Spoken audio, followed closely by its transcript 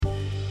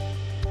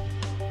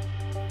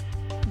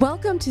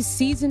Welcome to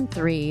Season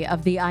 3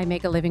 of the I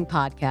Make a Living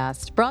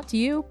podcast, brought to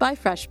you by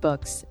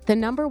FreshBooks, the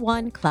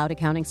 #1 cloud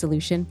accounting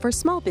solution for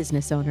small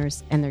business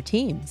owners and their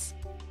teams.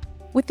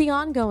 With the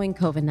ongoing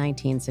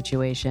COVID-19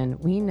 situation,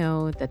 we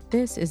know that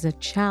this is a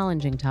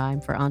challenging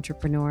time for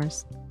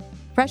entrepreneurs.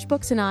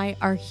 FreshBooks and I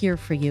are here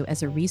for you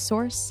as a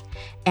resource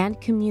and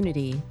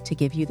community to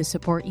give you the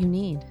support you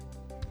need.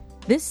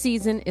 This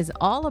season is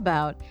all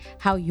about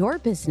how your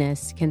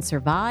business can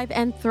survive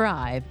and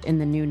thrive in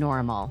the new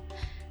normal.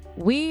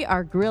 We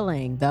are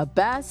grilling the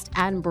best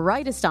and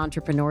brightest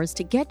entrepreneurs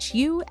to get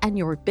you and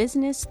your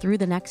business through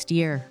the next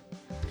year.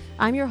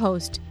 I'm your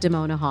host,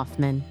 Damona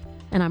Hoffman,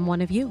 and I'm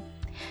one of you,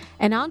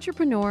 an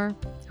entrepreneur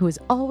who is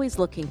always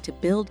looking to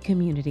build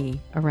community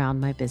around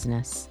my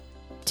business.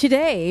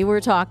 Today,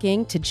 we're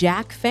talking to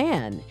Jack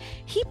Fan.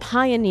 He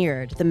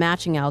pioneered the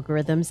matching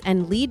algorithms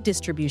and lead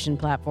distribution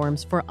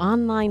platforms for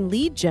online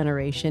lead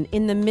generation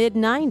in the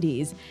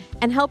mid-90s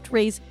and helped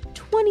raise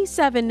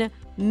 $27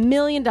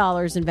 million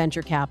in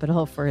venture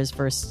capital for his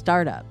first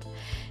startup.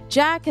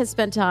 Jack has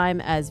spent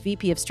time as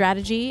VP of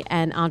Strategy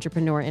and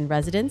Entrepreneur in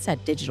Residence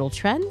at Digital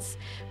Trends,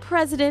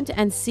 President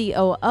and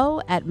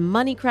COO at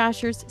Money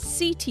Crashers,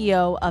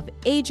 CTO of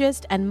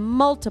Aegis and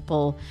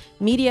multiple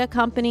media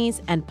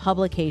companies and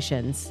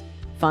publications.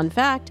 Fun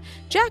fact,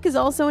 Jack is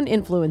also an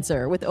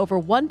influencer with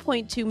over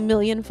 1.2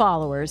 million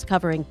followers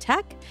covering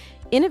tech,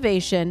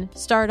 innovation,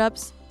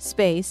 startups,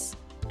 space,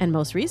 and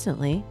most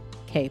recently,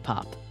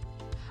 K-pop.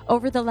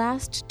 Over the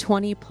last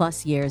 20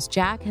 plus years,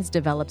 Jack has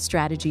developed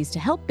strategies to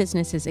help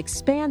businesses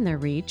expand their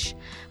reach,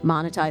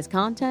 monetize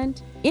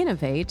content,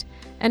 innovate,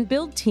 and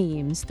build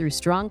teams through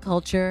strong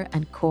culture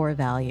and core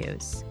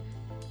values.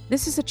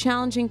 This is a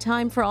challenging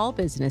time for all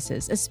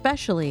businesses,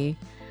 especially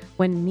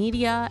when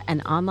media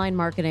and online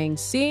marketing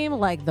seem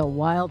like the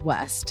Wild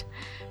West.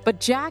 But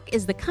Jack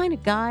is the kind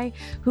of guy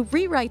who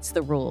rewrites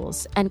the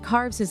rules and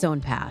carves his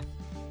own path.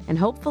 And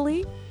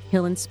hopefully,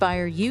 he'll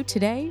inspire you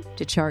today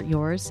to chart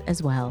yours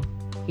as well.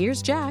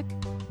 Here's Jack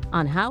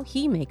on how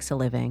he makes a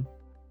living.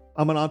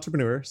 I'm an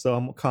entrepreneur, so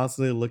I'm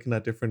constantly looking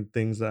at different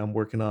things that I'm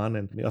working on.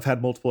 And I've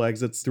had multiple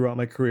exits throughout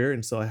my career.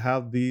 And so I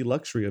have the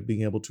luxury of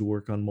being able to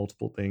work on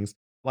multiple things.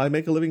 I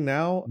make a living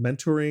now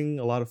mentoring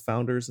a lot of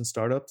founders and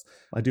startups.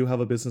 I do have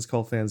a business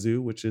called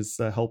Fanzoo, which is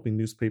helping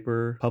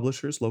newspaper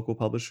publishers, local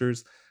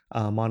publishers,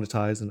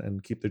 monetize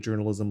and keep their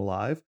journalism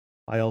alive.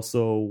 I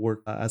also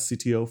work as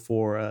CTO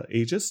for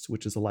Aegis,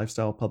 which is a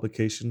lifestyle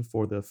publication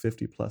for the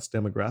 50 plus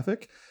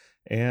demographic.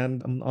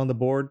 And I'm on the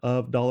board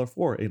of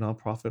 $4, a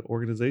nonprofit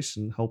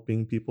organization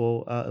helping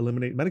people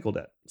eliminate medical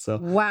debt. So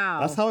wow,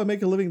 that's how I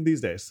make a living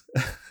these days.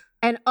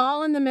 And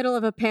all in the middle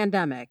of a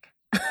pandemic.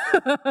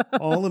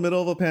 All in the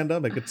middle of a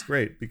pandemic. It's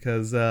great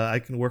because I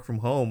can work from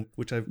home,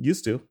 which I'm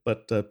used to,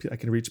 but I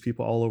can reach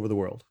people all over the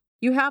world.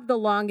 You have the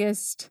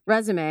longest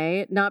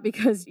resume, not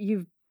because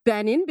you've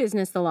been in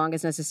business the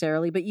longest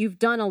necessarily, but you've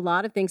done a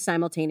lot of things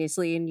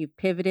simultaneously and you've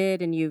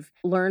pivoted and you've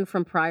learned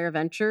from prior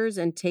ventures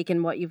and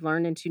taken what you've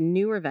learned into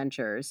newer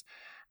ventures.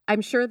 I'm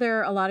sure there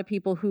are a lot of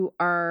people who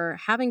are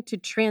having to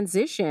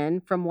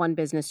transition from one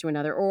business to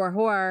another or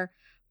who are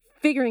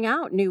figuring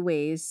out new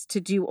ways to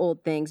do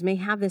old things, may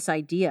have this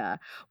idea.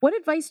 What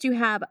advice do you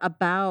have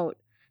about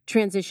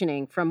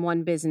transitioning from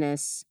one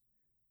business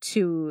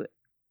to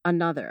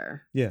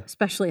another,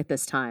 especially at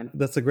this time?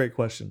 That's a great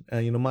question.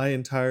 My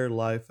entire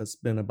life has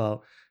been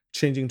about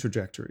changing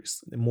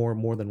trajectories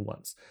more than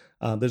once.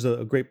 There's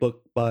a great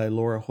book by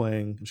Laura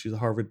Huang. She's a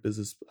Harvard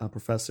business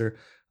professor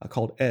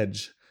called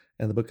Edge.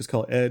 And the book is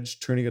called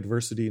Edge, Turning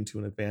Adversity into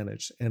an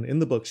Advantage. And in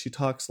the book, she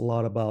talks a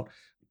lot about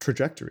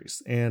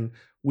trajectories. And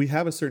we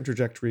have a certain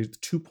trajectory,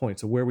 2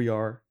 points of where we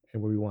are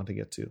and where we want to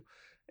get to.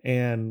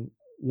 And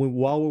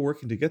while we're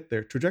working to get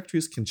there,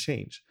 trajectories can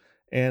change.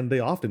 And they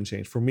often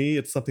change. For me,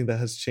 it's something that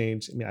has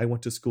changed. I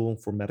went to school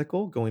for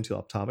medical, going to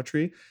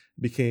optometry,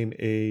 became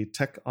a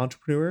tech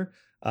entrepreneur,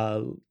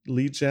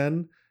 lead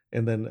gen,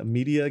 and then a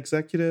media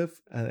executive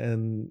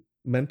and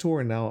mentor,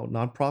 and now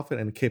nonprofit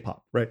and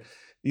K-pop, right?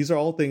 These are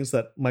all things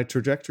that my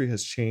trajectory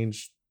has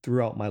changed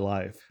throughout my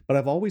life. But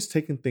I've always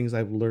taken things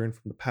I've learned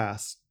from the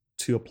past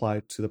to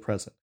apply to the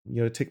present.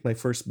 Take my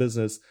first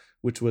business,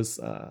 which was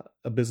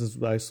a business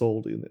that I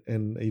sold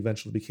and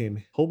eventually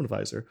became Home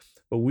Advisor.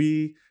 But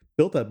we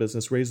built that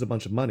business, raised a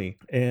bunch of money.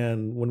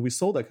 And when we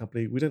sold that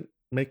company, we didn't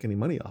make any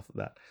money off of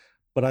that.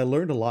 But I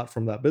learned a lot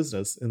from that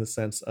business in the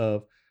sense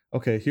of,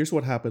 okay, here's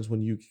what happens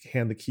when you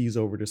hand the keys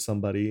over to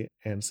somebody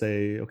and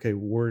say, okay,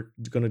 we're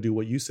going to do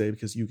what you say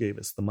because you gave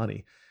us the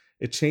money.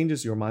 It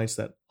changes your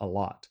mindset a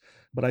lot.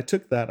 But I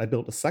took that, I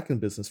built a second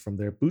business from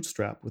there,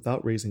 bootstrap,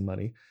 without raising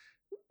money,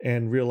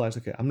 and realized,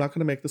 okay, I'm not going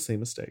to make the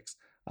same mistakes.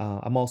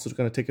 I'm also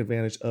going to take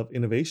advantage of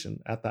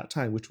innovation at that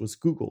time, which was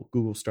Google.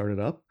 Google started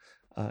up.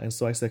 And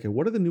so I said, okay,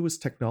 what are the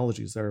newest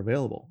technologies that are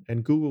available?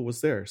 And Google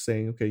was there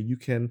saying, okay, you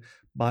can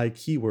buy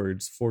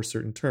keywords for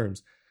certain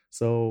terms.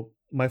 So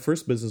my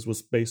first business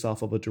was based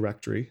off of a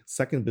directory.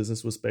 Second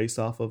business was based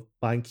off of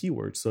buying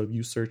keywords. So if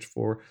you search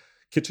for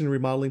kitchen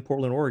remodeling,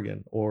 Portland,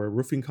 Oregon, or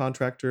roofing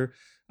contractor,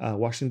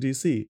 Washington,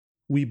 D.C.,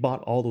 we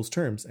bought all those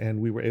terms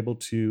and we were able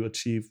to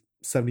achieve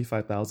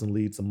 75,000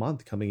 leads a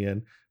month coming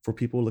in for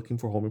people looking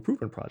for home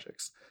improvement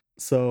projects.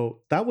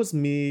 So that was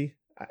me.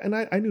 And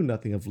I knew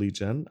nothing of lead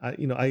gen.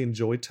 I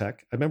enjoyed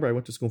tech. I remember I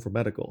went to school for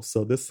medical.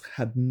 So this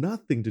had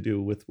nothing to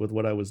do with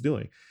what I was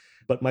doing.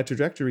 But my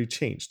trajectory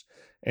changed.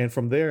 And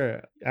from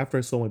there, after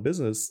I sold my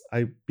business,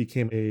 I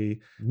became a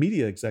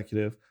media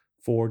executive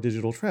for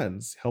Digital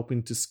Trends,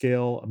 helping to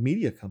scale a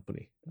media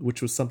company,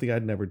 which was something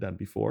I'd never done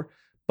before.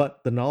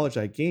 But the knowledge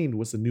I gained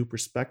was a new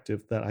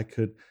perspective that I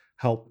could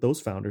help those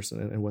founders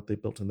and what they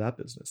built in that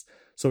business.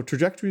 So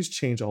trajectories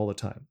change all the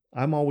time.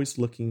 I'm always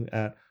looking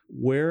at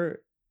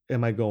where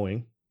am I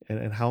going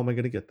and how am I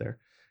going to get there?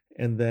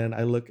 And then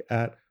I look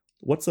at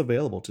what's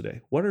available today.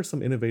 What are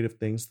some innovative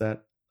things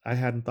that I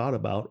hadn't thought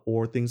about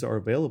or things that are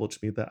available to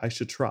me that I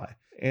should try?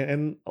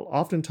 And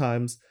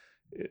oftentimes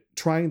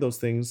trying those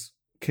things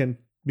can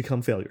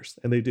become failures,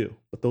 and they do.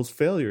 But those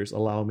failures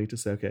allow me to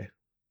say, okay,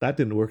 that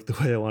didn't work the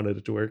way I wanted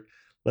it to work.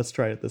 Let's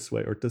try it this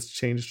way, or just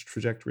change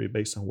trajectory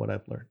based on what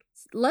I've learned.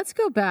 Let's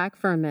go back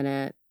for a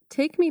minute.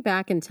 Take me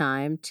back in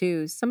time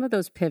to some of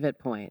those pivot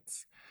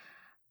points.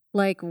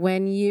 Like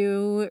when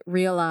you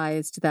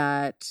realized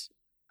that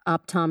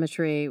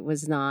optometry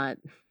was not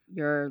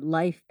your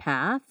life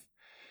path.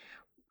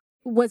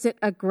 Was it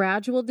a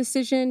gradual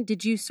decision?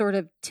 Did you sort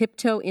of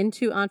tiptoe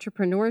into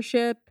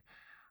entrepreneurship?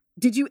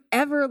 Did you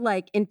ever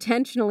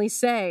intentionally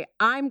say,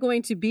 I'm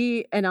going to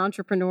be an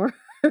entrepreneur?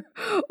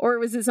 Or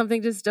was it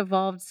something just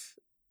evolved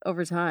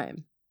over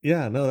time?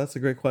 Yeah, no, that's a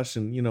great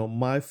question.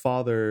 My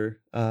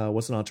father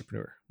was an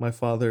entrepreneur. My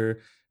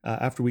father,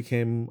 after we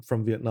came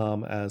from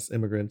Vietnam as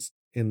immigrants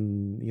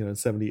in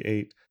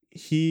 78,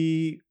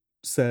 he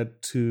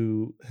said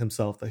to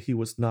himself that he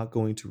was not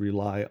going to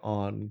rely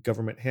on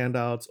government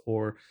handouts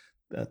or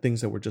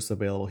things that were just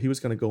available. He was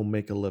going to go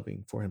make a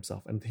living for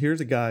himself. And here's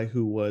a guy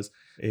who was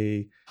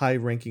a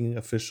high-ranking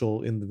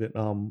official in the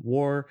Vietnam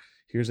War.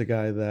 Here's a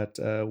guy that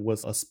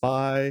was a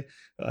spy.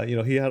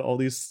 He had all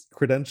these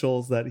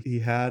credentials that he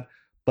had,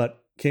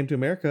 but came to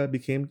America,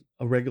 became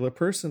a regular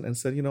person and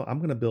said, I'm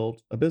going to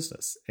build a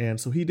business.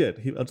 And so he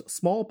did. A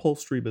small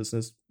upholstery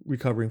business,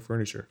 recovering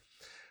furniture.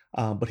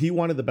 But he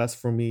wanted the best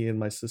for me and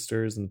my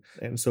sisters.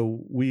 And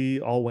so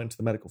we all went to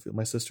the medical field.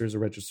 My sister is a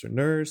registered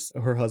nurse.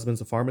 Her husband's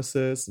a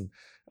pharmacist, and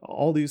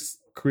all these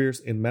careers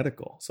in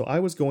medical. So I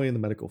was going in the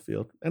medical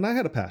field, and I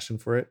had a passion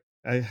for it.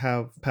 I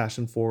have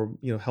passion for,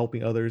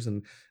 helping others,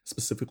 and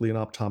specifically in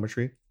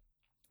optometry.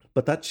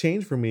 But that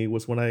change for me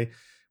was when I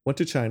went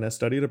to China,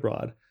 studied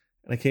abroad,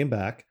 and I came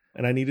back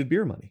and I needed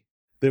beer money.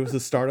 There was a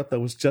startup that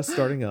was just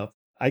starting up.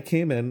 I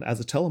came in as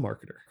a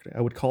telemarketer.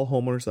 I would call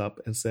homeowners up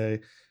and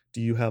say,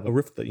 do you have a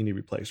roof that you need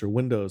replaced, or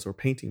windows, or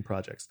painting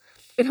projects?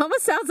 It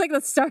almost sounds like the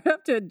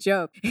startup to a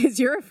joke. Is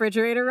your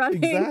refrigerator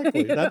running?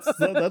 Exactly.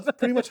 That's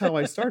pretty much how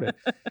I started.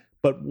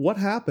 But what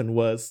happened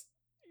was,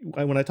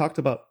 when I talked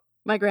about...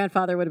 My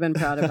grandfather would have been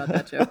proud about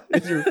that joke.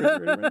 Is your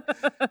refrigerator running?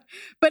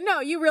 But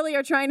no, you really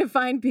are trying to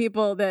find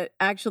people that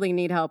actually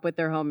need help with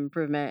their home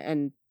improvement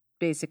and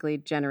basically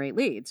generate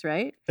leads,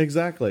 right?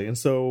 Exactly. And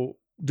so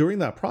during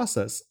that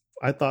process,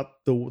 I thought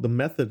the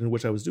method in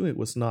which I was doing it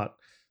was not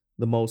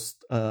the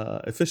most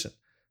efficient.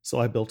 So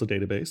I built a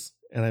database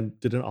and I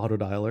did an auto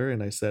dialer,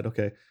 and I said,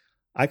 okay,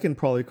 I can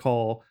probably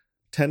call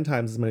 10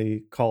 times as many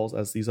calls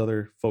as these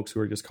other folks who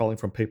are just calling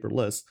from paper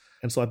lists.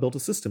 And so I built a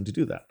system to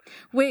do that.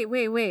 Wait.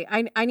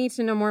 I need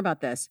to know more about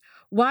this.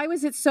 Why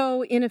was it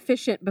so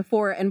inefficient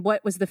before, and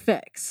what was the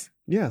fix?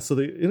 Yeah, so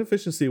the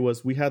inefficiency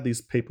was we had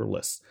these paper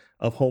lists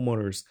of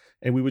homeowners,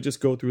 and we would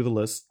just go through the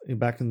list. And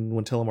back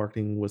when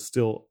telemarketing was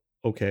still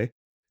okay,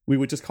 we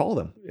would just call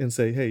them and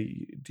say,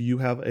 hey, do you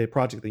have a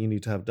project that you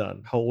need to have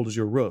done? How old is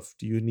your roof?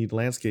 Do you need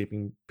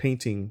landscaping,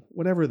 painting,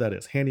 whatever that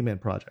is, handyman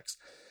projects?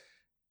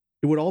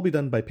 It would all be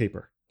done by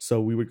paper.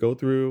 So we would go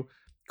through,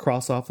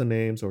 cross off the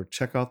names or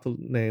check off the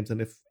names. And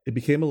if it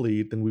became a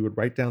lead, then we would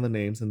write down the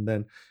names. And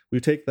then we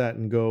would take that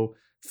and go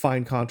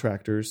find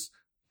contractors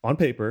on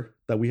paper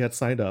that we had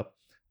signed up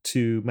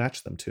to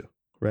match them to,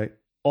 right?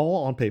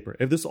 All on paper.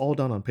 If this is all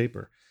done on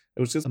paper, it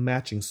was just a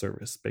matching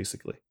service,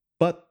 basically.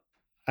 But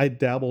I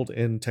dabbled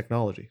in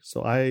technology.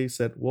 So I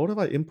said, what if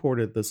I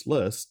imported this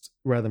list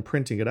rather than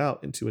printing it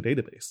out into a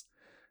database?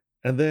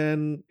 And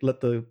then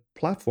let the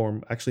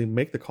platform actually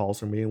make the calls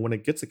for me. And when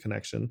it gets a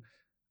connection,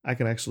 I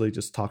can actually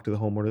just talk to the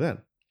homeowner then.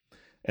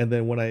 And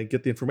then when I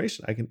get the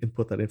information, I can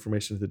input that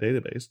information to the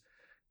database.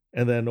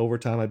 And then over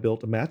time, I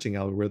built a matching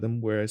algorithm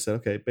where I said,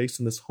 okay,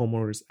 based on this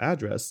homeowner's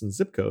address and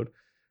zip code,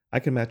 I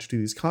can match to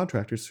these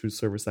contractors who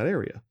service that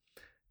area.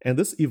 And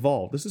this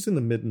evolved. This is in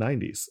the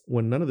mid-90s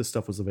when none of this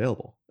stuff was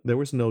available. There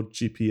was no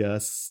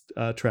GPS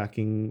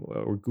tracking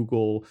or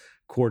Google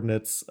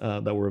coordinates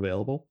that were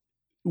available.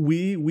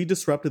 We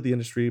disrupted the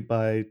industry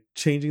by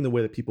changing the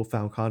way that people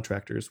found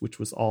contractors, which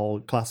was all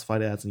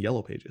classified ads and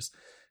yellow pages.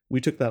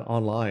 We took that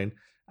online.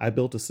 I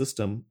built a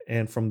system.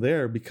 And from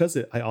there, because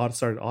I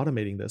started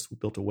automating this, we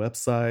built a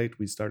website.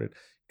 We started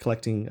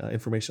collecting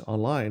information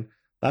online.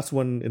 That's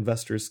when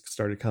investors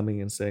started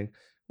coming and saying,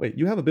 wait,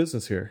 you have a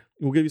business here.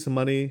 We'll give you some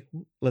money.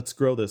 Let's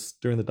grow this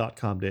during the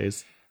 .com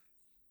days.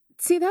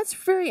 See, that's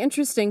very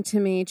interesting to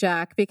me,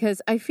 Jack,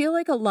 because I feel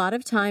like a lot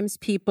of times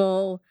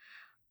people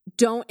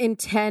don't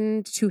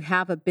intend to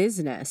have a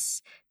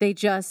business. They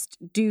just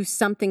do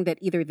something that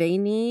either they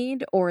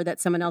need or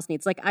that someone else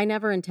needs. Like, I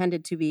never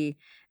intended to be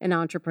an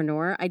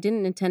entrepreneur. I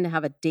didn't intend to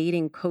have a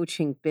dating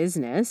coaching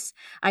business.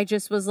 I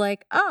just was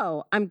like,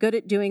 oh, I'm good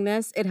at doing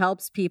this. It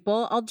helps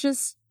people. I'll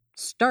just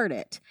start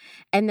it.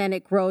 And then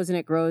it grows and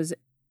it grows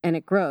and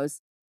it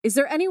grows. Is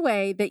there any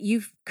way that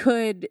you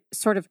could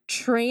sort of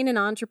train an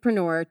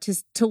entrepreneur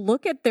to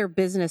look at their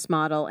business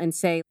model and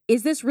say,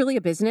 is this really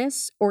a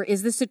business, or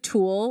is this a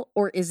tool,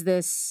 or is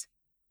this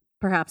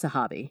perhaps a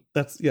hobby?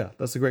 That's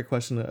a great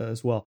question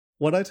as well.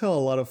 What I tell a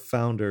lot of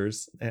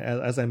founders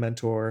as I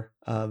mentor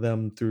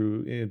them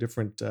through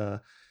different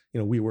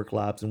WeWork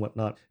labs and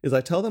whatnot, is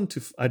I tell them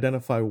to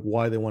identify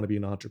why they want to be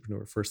an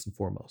entrepreneur first and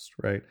foremost,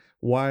 right?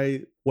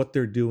 Why what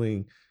they're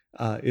doing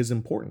is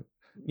important.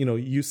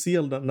 You see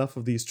enough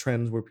of these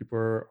trends where people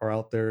are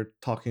out there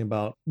talking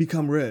about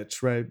become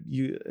rich, right?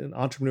 An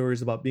entrepreneur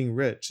is about being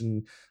rich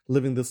and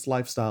living this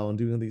lifestyle and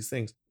doing these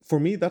things.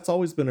 For me, that's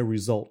always been a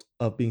result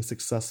of being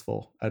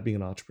successful at being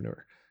an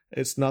entrepreneur.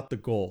 It's not the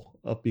goal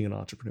of being an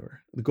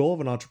entrepreneur. The goal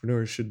of an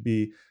entrepreneur should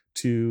be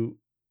to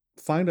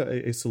find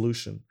a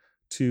solution,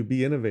 to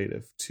be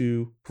innovative,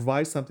 to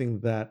provide something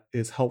that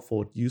is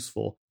helpful,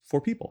 useful for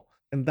people.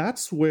 And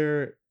that's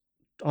where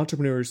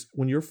entrepreneurs,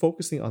 when you're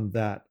focusing on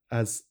that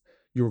as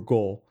your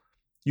goal,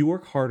 you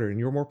work harder and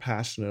you're more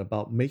passionate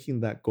about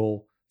making that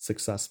goal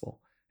successful.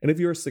 And if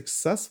you're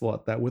successful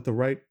at that with the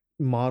right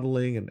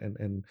modeling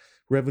and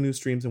revenue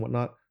streams and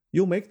whatnot,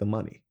 you'll make the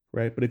money,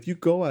 right? But if you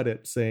go at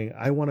it saying,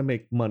 I want to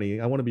make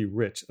money, I want to be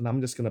rich, and I'm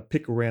just going to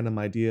pick a random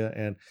idea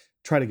and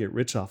try to get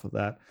rich off of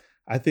that,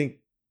 I think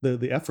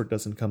the effort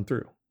doesn't come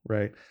through,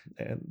 right?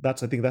 And I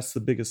think that's the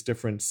biggest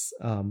difference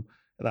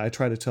that I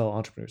try to tell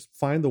entrepreneurs.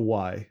 Find the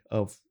why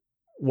of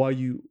why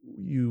you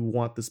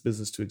want this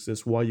business to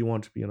exist, why you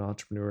want to be an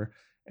entrepreneur.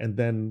 And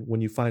then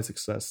when you find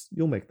success,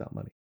 you'll make that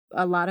money.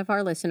 A lot of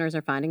our listeners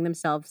are finding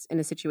themselves in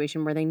a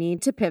situation where they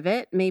need to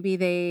pivot. Maybe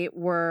they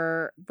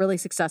were really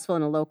successful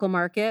in a local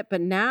market, but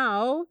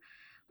now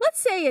let's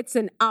say it's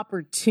an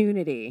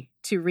opportunity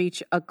to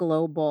reach a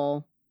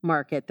global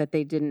market that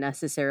they didn't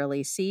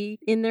necessarily see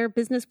in their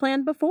business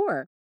plan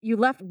before. You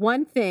left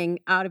one thing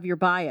out of your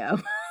bio.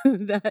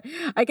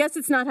 I guess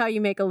it's not how you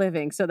make a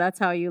living, so that's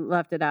how you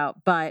left it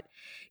out. But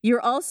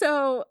you're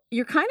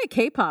kind of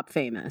K-pop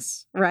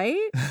famous, right?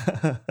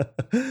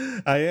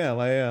 I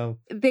am.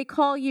 They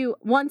call you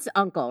Once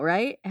Uncle,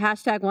 right?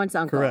 Hashtag Once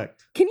Uncle.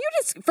 Correct. Can you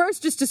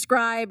just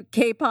describe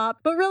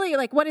K-pop? But really,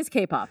 like, what is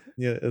K-pop?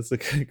 Yeah, it's a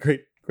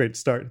great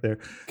start there.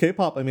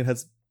 K-pop,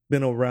 has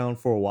been around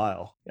for a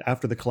while.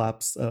 After the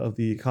collapse of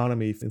the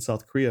economy in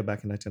South Korea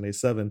back in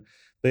 1987,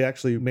 they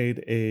actually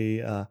made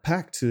a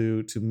pact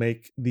to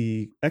make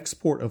the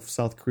export of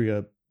South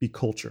Korea be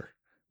culture,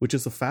 which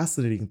is a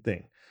fascinating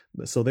thing.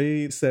 So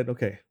they said,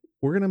 okay,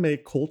 we're going to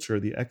make culture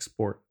the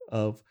export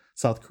of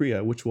South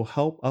Korea, which will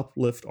help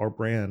uplift our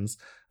brands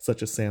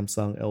such as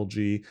Samsung,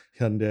 LG,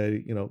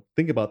 Hyundai.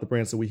 Think about the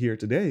brands that we hear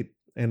today.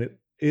 And it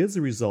is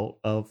a result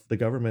of the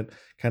government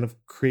kind of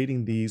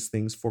creating these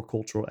things for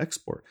cultural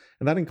export.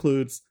 And that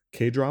includes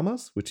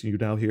K-dramas, which you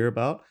now hear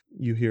about.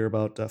 You hear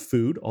about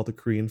food, all the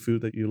Korean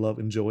food that you love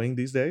enjoying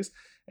these days,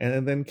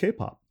 and then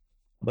K-pop.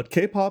 But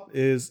K-pop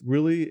is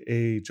really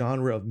a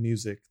genre of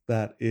music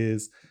that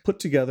is put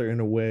together in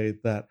a way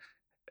that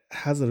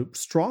has a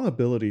strong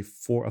ability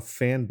for a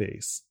fan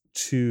base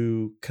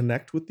to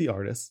connect with the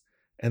artists,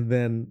 and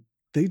then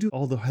they do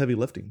all the heavy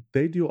lifting.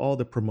 They do all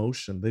the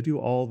promotion. They do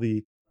all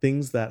the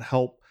things that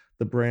help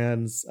the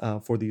brands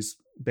for these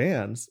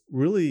bands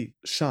really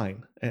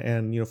shine.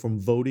 And from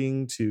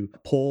voting to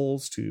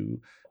polls to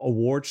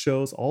award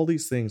shows, all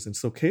these things. And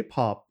so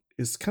K-pop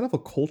is kind of a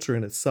culture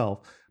in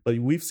itself, but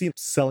we've seen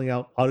selling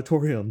out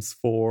auditoriums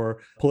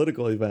for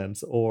political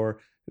events or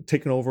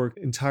taking over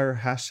entire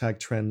hashtag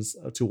trends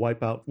to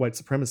wipe out white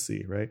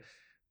supremacy, right?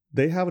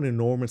 They have an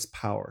enormous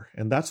power,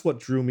 and that's what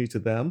drew me to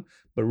them.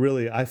 But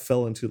really, I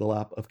fell into the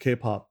lap of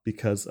K-pop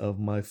because of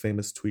my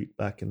famous tweet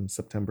back in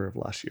September of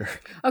last year.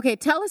 Okay,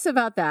 tell us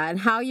about that and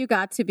how you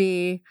got to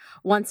be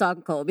Once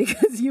Uncle,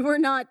 because you were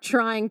not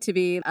trying to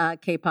be a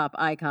K-pop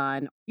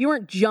icon. You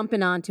weren't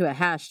jumping onto a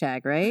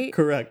hashtag, right?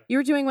 Correct. You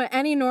were doing what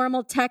any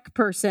normal tech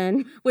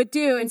person would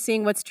do and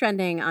seeing what's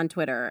trending on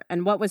Twitter.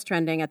 And what was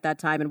trending at that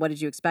time, and what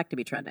did you expect to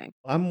be trending?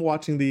 I'm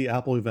watching the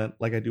Apple event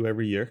like I do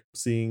every year,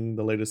 seeing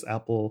the latest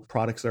Apple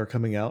products that are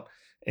coming out.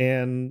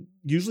 And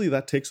usually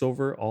that takes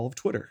over all of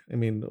Twitter.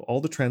 All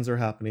the trends are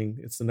happening.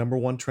 It's the number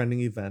one trending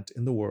event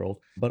in the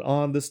world. But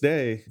on this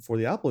day for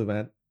the Apple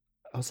event,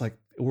 I was like,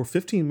 we're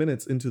 15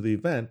 minutes into the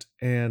event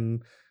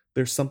and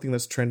there's something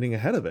that's trending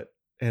ahead of it.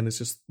 And it's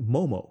just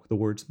Momo, the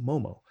words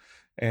Momo.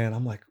 And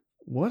I'm like,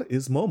 what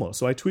is Momo?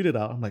 So I tweeted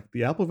out, I'm like,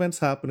 the Apple event's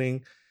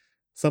happening.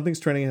 Something's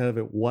trending ahead of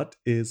it. What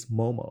is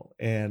Momo?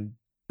 And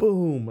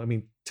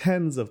boom,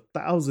 tens of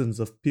thousands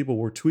of people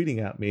were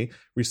tweeting at me,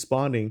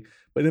 responding,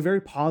 but in a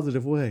very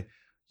positive way.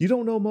 you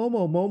don't know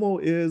Momo. Momo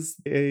is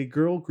a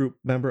girl group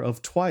member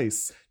of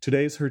Twice.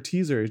 Today's her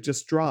teaser. It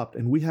just dropped,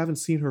 and we haven't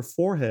seen her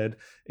forehead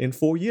in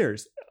 4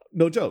 years.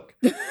 No joke.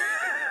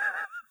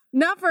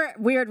 Not for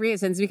weird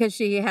reasons, because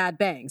she had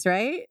bangs,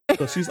 right?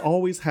 So she's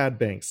always had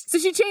bangs. So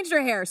she changed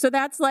her hair. So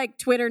that's like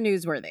Twitter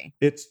newsworthy.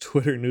 It's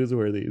Twitter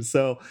newsworthy.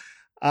 So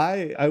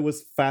I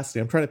was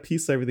fascinated. I'm trying to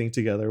piece everything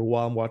together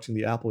while I'm watching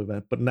the Apple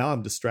event, but now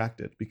I'm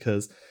distracted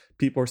because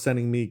people are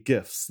sending me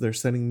GIFs. They're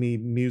sending me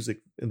music,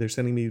 and they're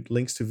sending me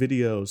links to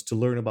videos to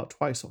learn about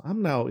Twice. So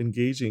I'm now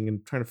engaging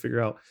and trying to figure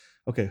out,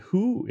 okay,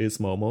 who is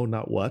Momo,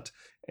 not what,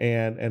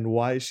 and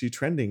why is she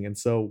trending? And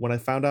so when I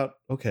found out,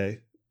 okay,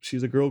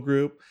 she's a girl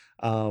group,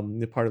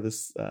 part of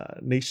this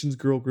nation's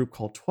girl group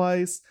called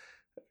Twice.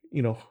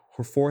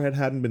 Her forehead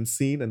hadn't been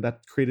seen, and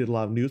that created a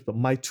lot of news. But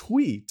my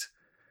tweet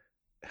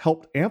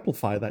helped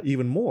amplify that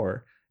even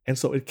more. And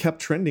so it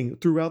kept trending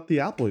throughout the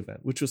Apple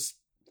event, which was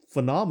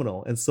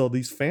phenomenal. And so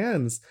these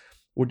fans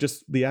were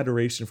just the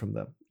adoration from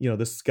them.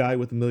 This guy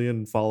with 1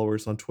 million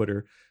followers on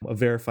Twitter, a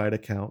verified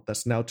account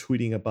that's now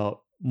tweeting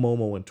about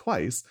Momo and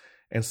Twice.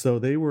 And so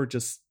they were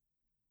just,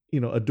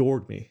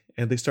 adored me.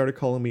 And they started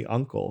calling me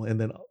Uncle. And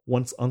then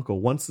Once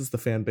Uncle. Once is the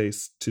fan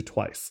base to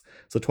Twice.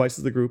 So Twice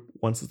is the group,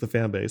 Once is the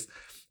fan base.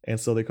 And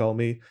so they call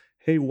me,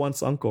 hey,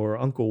 Once Uncle, or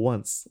Uncle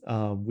Once.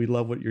 We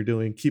love what you're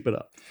doing. Keep it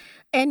up.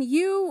 And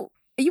you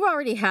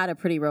already had a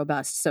pretty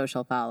robust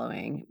social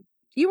following.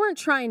 You weren't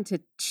trying to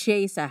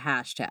chase a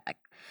hashtag.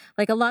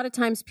 Like a lot of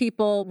times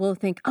people will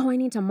think, oh, I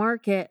need to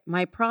market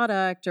my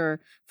product or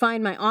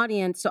find my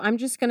audience. So I'm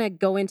just going to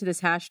go into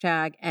this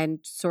hashtag and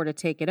sort of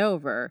take it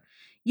over.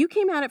 You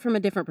came at it from a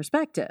different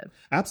perspective.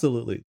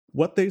 Absolutely.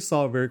 What they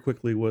saw very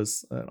quickly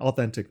was an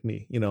authentic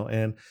me,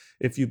 and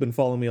if you've been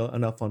following me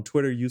enough on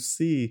Twitter, you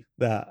see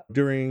that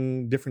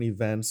during different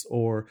events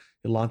or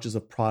launches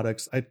of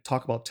products, I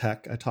talk about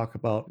tech, I talk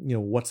about,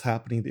 what's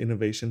happening, the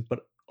innovation,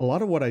 but a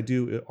lot of what I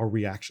do are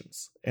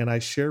reactions, and I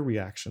share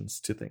reactions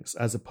to things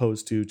as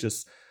opposed to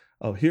just,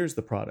 oh, here's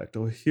the product,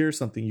 or here's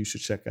something you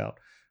should check out.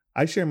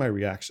 I share my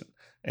reaction.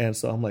 And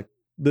so I'm like,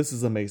 this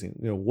is amazing.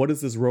 What is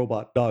this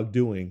robot dog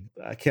doing?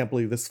 I can't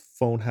believe this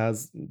phone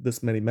has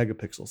this many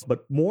megapixels.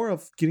 But more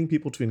of getting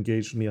people to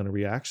engage with me on a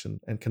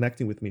reaction and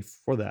connecting with me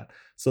for that.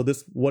 So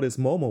this What is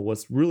Momo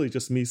was really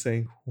just me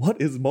saying,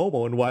 what is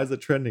Momo and why is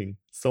it trending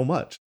so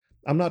much?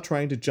 I'm not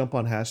trying to jump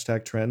on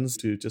hashtag trends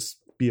to just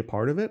be a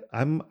part of it.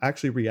 I'm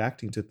actually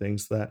reacting to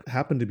things that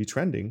happen to be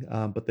trending,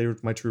 but they were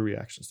my true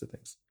reactions to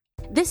things.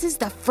 This is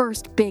the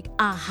first big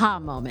aha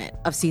moment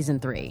of season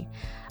 3.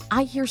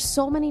 I hear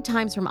so many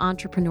times from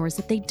entrepreneurs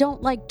that they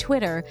don't like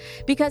Twitter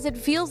because it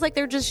feels like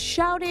they're just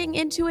shouting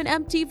into an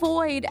empty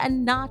void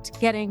and not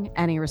getting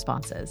any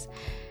responses.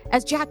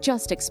 As Jack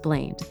just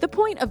explained, the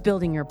point of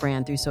building your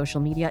brand through social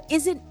media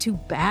isn't to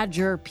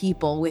badger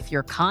people with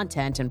your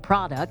content and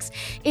products.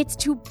 It's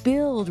to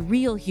build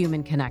real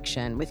human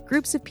connection with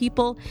groups of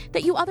people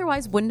that you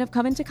otherwise wouldn't have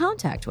come into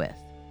contact with.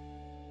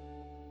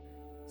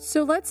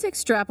 So let's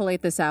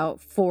extrapolate this out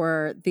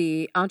for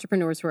the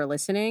entrepreneurs who are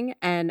listening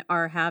and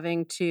are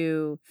having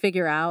to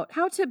figure out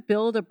how to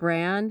build a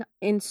brand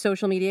in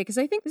social media. Because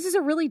I think this is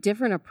a really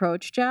different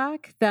approach,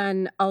 Jack,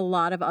 than a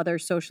lot of other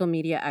social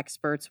media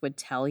experts would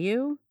tell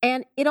you.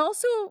 And it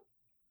also,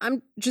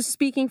 I'm just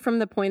speaking from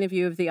the point of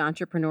view of the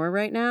entrepreneur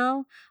right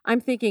now. I'm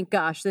thinking,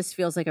 gosh, this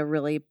feels like a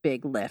really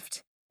big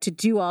lift to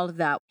do all of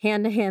that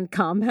hand-to-hand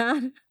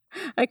combat.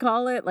 I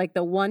call it like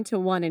the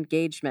one-to-one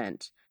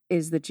engagement.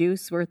 Is the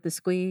juice worth the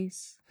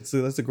squeeze?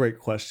 So that's a great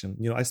question.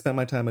 I spent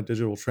my time at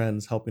Digital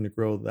Trends helping to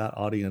grow that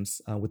audience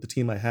with the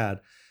team I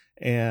had.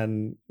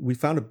 And we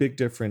found a big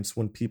difference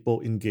when people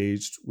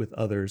engaged with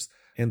others,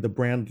 and the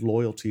brand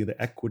loyalty,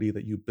 the equity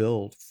that you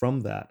build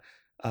from that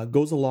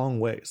goes a long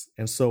ways.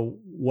 And so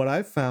what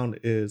I've found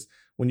is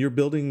when you're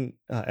building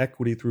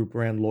equity through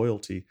brand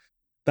loyalty,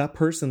 that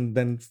person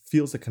then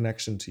feels a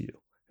connection to you.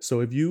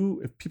 So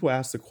if people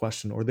ask a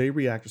question or they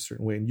react a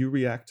certain way and you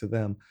react to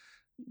them,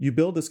 you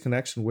build this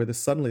connection where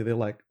suddenly they're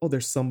like, oh,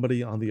 there's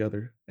somebody on the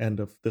other end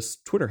of this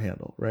Twitter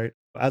handle, right?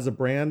 As a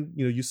brand,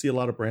 you see a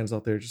lot of brands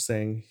out there just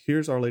saying,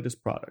 here's our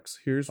latest products,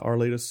 here's our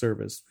latest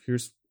service,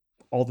 here's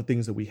all the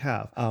things that we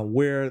have,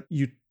 where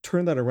you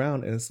turn that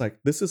around and it's like,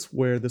 this is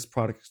where this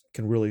product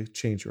can really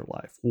change your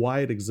life,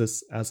 why it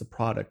exists as a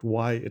product,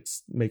 why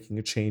it's making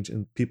a change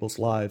in people's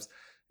lives.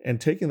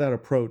 And taking that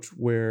approach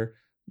where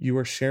you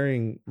are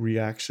sharing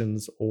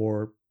reactions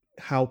or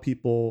how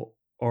people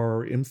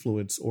are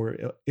influenced or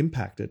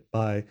impacted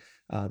by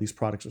these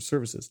products or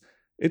services,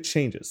 it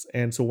changes.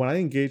 And so when I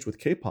engage with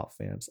K-pop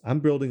fans, I'm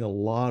building a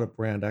lot of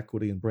brand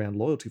equity and brand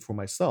loyalty for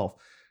myself,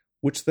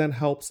 which then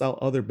helps out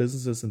other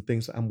businesses and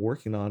things that I'm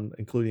working on,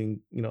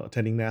 including,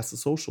 attending NASA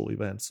social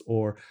events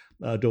or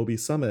Adobe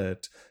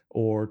Summit,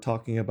 or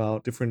talking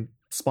about different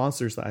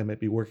sponsors that I might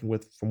be working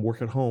with from work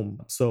at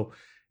home. So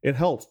it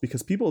helps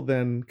because people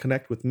then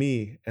connect with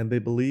me and they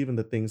believe in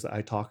the things that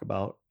I talk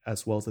about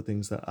as well as the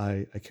things that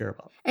I care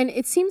about. And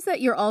it seems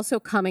that you're also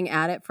coming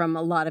at it from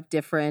a lot of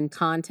different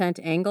content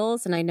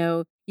angles. And I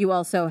know you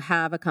also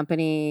have a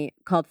company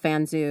called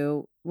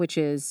Fanzoo, which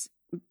is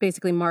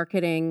basically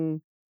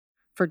marketing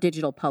for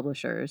digital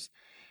publishers.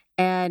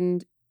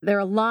 And there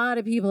are a lot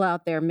of people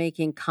out there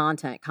making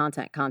content.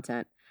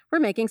 We're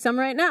making some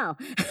right now.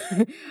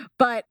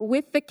 But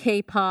with the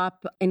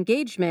K-pop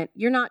engagement,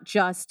 you're not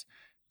just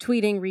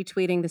tweeting,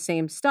 retweeting the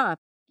same stuff.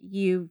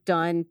 You've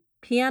done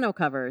piano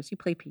covers. You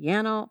play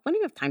piano. When do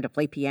you have time to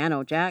play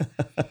piano, Jack?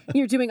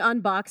 You're doing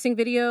unboxing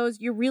videos.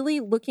 You're really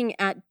looking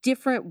at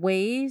different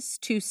ways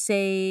to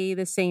say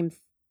the same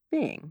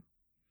thing.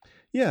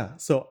 Yeah.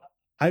 So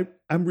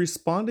I'm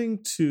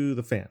responding to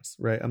the fans,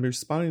 right? I'm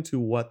responding to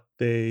what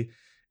they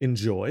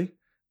enjoy,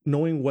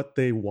 knowing what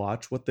they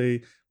watch, what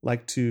they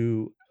like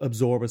to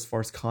absorb as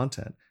far as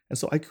content. And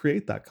so I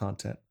create that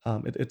content.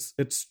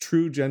 It's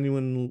true,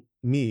 genuine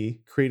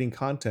me creating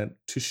content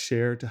to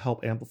share, to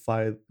help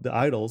amplify the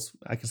idols.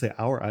 I can say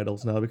our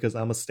idols now because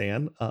I'm a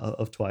stan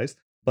of Twice,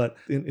 but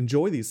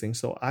enjoy these things.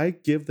 So I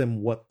give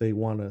them what they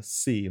want to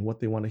see and what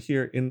they want to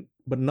hear,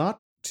 but not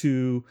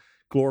to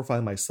glorify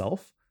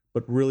myself,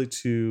 but really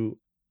to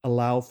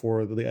allow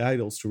for the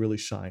idols to really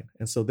shine.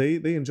 And so they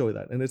enjoy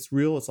that. And it's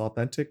real, it's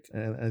authentic.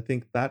 And I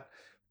think that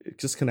it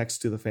just connects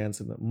to the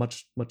fans in a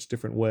much, much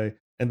different way.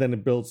 And then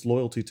it builds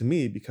loyalty to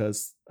me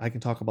because I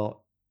can talk about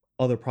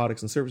other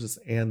products and services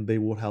and they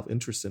will have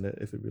interest in it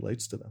if it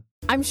relates to them.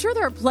 I'm sure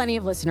there are plenty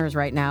of listeners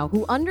right now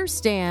who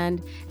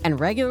understand and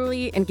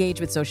regularly engage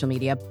with social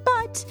media,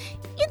 but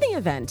in the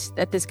event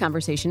that this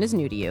conversation is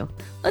new to you,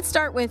 let's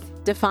start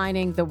with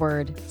defining the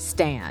word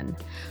stan.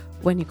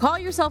 When you call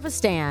yourself a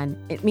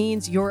stan, it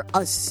means you're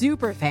a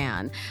super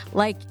fan,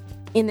 like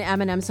in the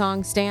Eminem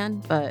song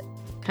Stan, but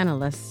kind of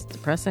less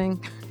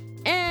depressing.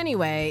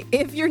 Anyway,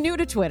 if you're new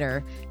to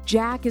Twitter,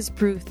 Jack is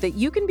proof that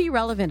you can be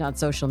relevant on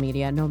social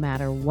media no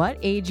matter what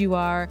age you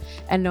are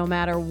and no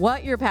matter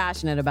what you're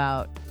passionate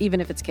about,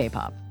 even if it's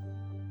K-pop.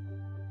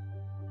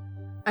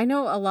 I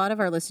know a lot of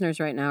our listeners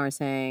right now are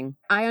saying,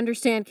 I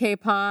understand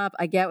K-pop,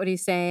 I get what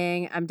he's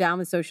saying, I'm down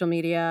with social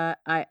media,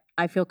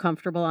 I feel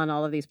comfortable on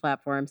all of these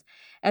platforms.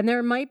 And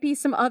there might be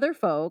some other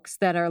folks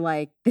that are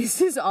like,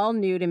 this is all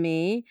new to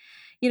me.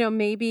 You know,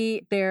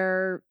 maybe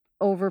they're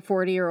over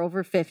 40 or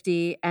over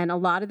 50, and a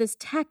lot of this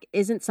tech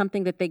isn't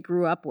something that they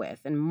grew up with,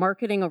 and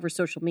marketing over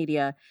social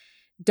media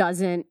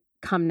doesn't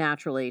come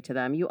naturally to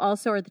them. You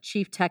also are the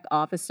chief tech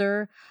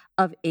officer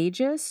of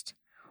Ageist.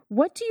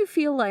 What do you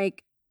feel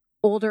like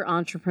older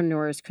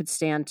entrepreneurs could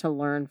stand to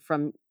learn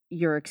from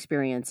your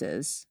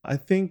experiences? I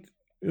think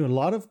a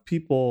lot of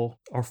people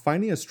are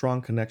finding a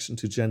strong connection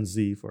to Gen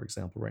Z, for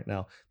example, right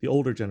now. The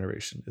older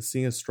generation is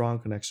seeing a strong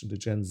connection to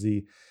Gen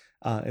Z.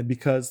 And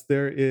because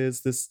there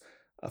is this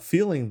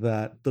feeling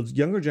that the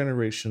younger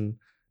generation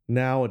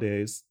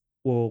nowadays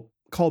will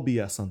call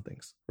BS on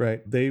things,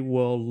 right? They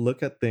will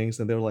look at things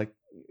and they're like,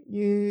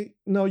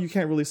 no, you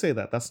can't really say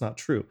that. That's not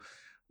true.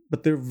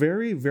 But they're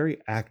very,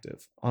 very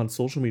active on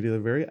social media. They're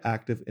very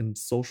active in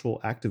social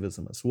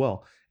activism as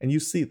well. And you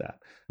see that.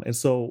 And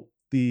so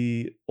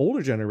the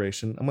older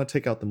generation, I'm going to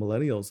take out the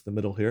millennials in the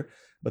middle here,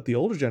 but the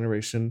older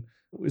generation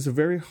is a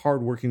very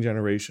hardworking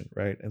generation,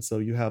 right? And so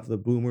you have the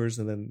boomers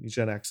and then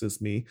Gen X is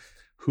me,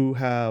 who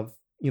have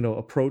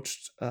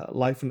approached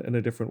life in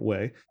a different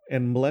way.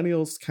 And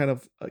millennials kind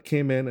of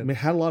came in and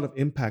had a lot of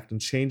impact and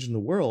change in the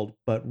world,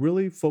 but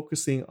really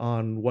focusing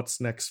on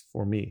what's next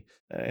for me.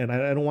 And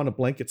I don't want a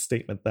blanket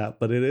statement that,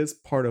 but it is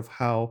part of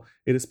how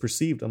it is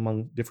perceived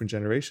among different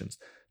generations.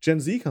 Gen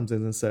Z comes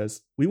in and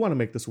says, we want to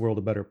make this world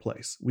a better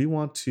place. We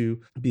want to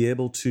be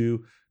able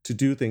to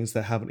do things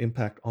that have an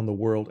impact on the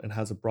world and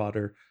has a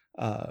broader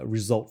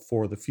result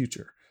for the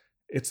future.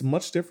 It's a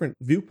much different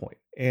viewpoint.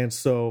 And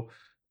so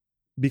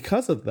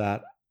because of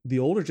that, the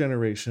older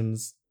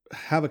generations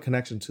have a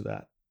connection to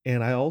that.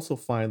 And I also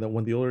find that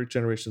when the older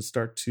generations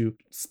start to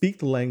speak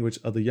the language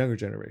of the younger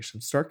generation,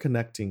 start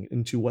connecting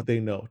into what they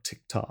know,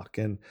 TikTok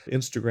and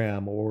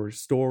Instagram or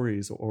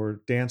stories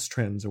or dance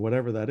trends or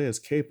whatever that is,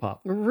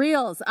 K-pop.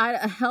 Reels,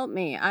 help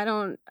me. I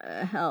don't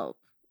help.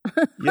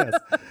 Yes.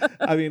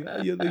 I mean,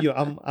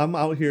 I'm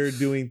out here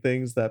doing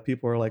things that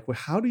people are like, well,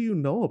 how do you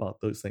know about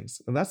those things?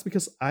 And that's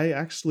because I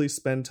actually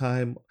spend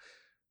time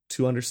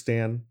to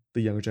understand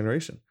the younger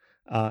generation.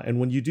 And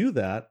when you do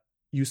that,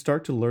 you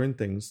start to learn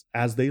things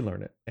as they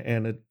learn it.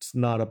 And it's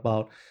not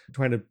about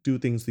trying to do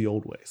things the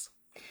old ways.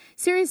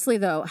 Seriously,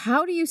 though,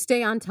 how do you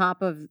stay on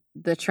top of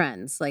the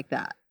trends like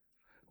that?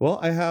 Well,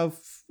 I have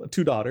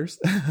two daughters,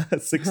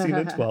 16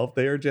 and 12.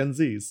 They are Gen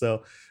Z.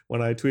 So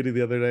when I tweeted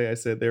the other day, I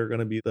said they're going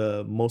to be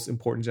the most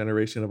important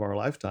generation of our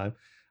lifetime.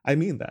 I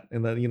mean that.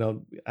 And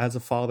that, as a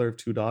father of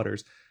two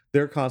daughters,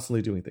 they're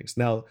constantly doing things.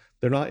 Now,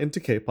 they're not into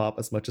K-pop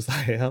as much as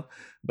I am,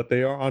 but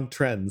they are on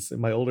trends.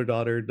 And my older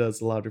daughter does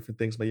a lot of different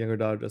things. My younger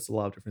daughter does a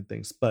lot of different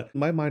things. But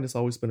my mind has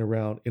always been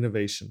around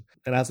innovation.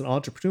 And as an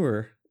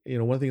entrepreneur,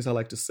 one of the things I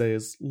like to say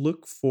is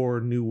look for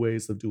new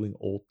ways of doing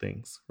old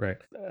things, right?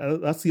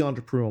 That's the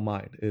entrepreneurial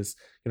mind is,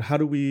 how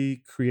do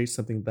we create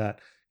something that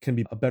can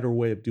be a better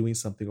way of doing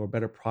something or a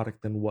better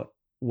product than what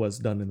was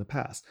done in the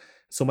past.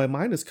 So my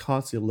mind is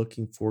constantly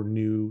looking for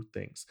new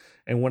things.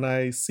 And when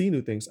I see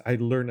new things, I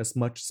learn as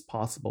much as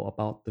possible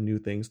about the new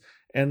things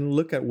and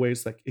look at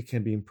ways that it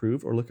can be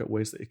improved or look at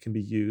ways that it can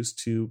be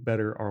used to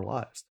better our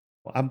lives.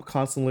 I'm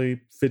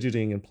constantly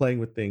fidgeting and playing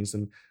with things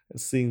and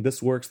seeing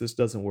this works, this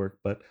doesn't work.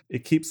 But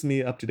it keeps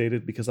me up to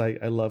date because I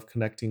love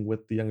connecting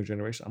with the younger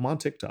generation. I'm on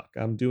TikTok.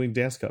 I'm doing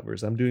dance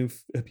covers. I'm doing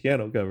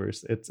piano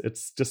covers.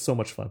 It's just so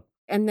much fun.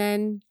 And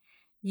then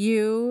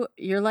you're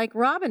like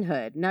Robin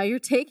Hood. Now you're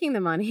taking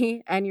the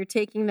money and you're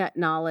taking that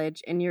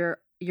knowledge and you're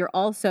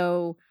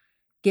also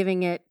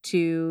giving it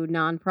to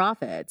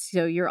nonprofits.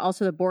 So you're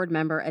also the board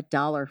member at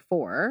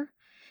 $4.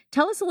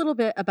 Tell us a little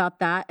bit about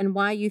that and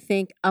why you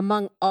think,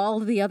 among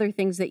all the other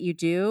things that you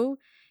do,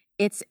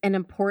 it's an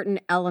important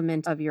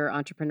element of your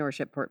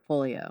entrepreneurship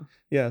portfolio.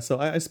 Yeah, so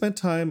I spent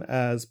time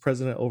as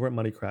president over at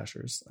Money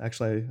Crashers.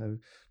 Actually, I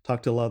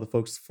talked to a lot of the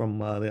folks from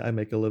the I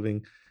Make a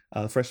Living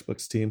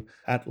FreshBooks team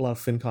at a lot of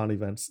FinCon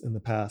events in the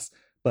past.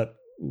 But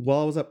while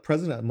I was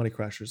president at Money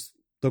Crashers,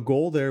 the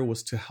goal there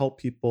was to help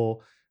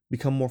people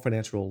become more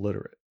financial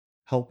literate,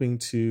 helping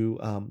to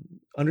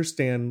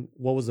understand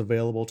what was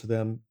available to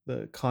them,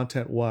 the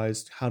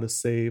content-wise, how to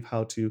save,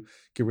 how to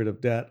get rid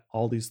of debt,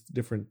 all these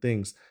different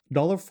things.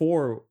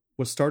 $4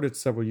 was started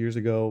several years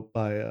ago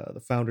by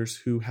the founders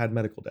who had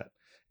medical debt.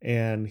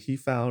 And he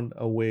found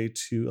a way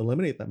to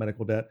eliminate that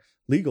medical debt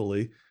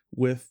legally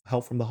with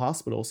help from the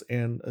hospitals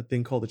and a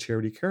thing called the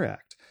Charity Care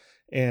Act.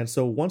 And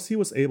so once he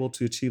was able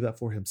to achieve that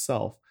for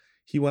himself,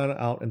 he went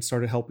out and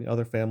started helping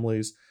other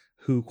families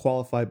who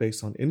qualify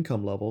based on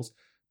income levels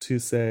to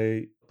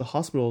say the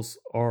hospitals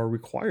are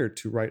required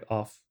to write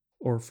off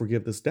or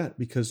forgive this debt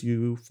because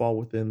you fall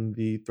within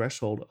the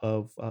threshold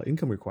of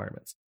income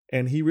requirements.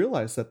 And he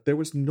realized that there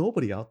was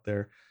nobody out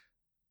there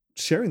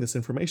sharing this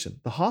information.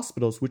 The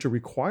hospitals, which are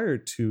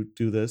required to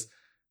do this,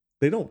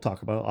 they don't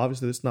talk about it.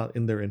 Obviously, it's not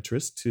in their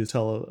interest to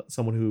tell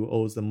someone who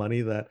owes them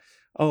money that,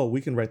 oh, we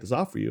can write this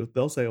off for you.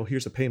 They'll say, oh,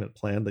 here's a payment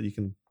plan that you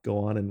can go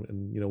on and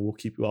we'll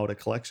keep you out at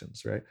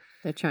collections, right?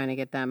 They're trying to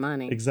get that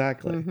money.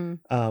 Exactly.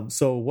 Mm-hmm.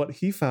 So what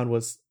he found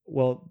was,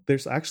 well,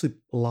 there's actually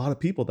a lot of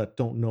people that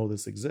don't know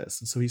this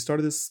exists. And so he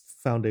started this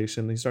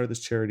foundation, he started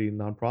this charity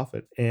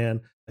nonprofit,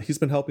 and he's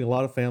been helping a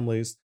lot of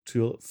families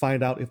to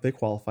find out if they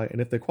qualify. And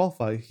if they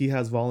qualify, he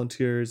has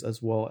volunteers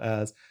as well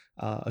as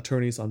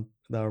attorneys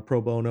that are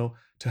pro bono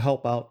to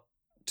help out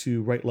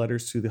to write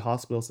letters to the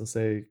hospitals and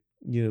say,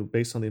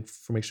 based on the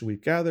information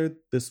we've gathered,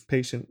 this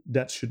patient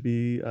debt should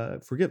be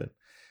forgiven.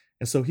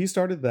 And so he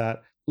started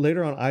that.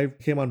 Later on, I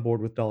came on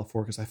board with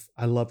 $4 because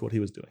I loved what he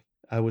was doing.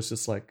 I was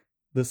just like,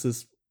 this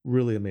is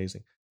really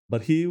amazing.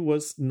 But he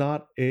was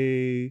not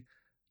a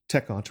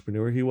tech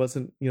entrepreneur. He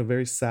wasn't,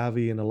 very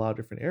savvy in a lot of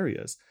different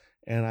areas.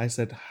 And I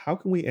said, how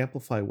can we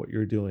amplify what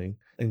you're doing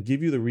and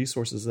give you the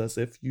resources as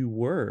if you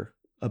were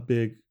a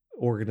big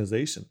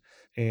organization?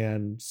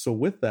 And so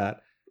with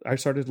that, I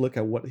started to look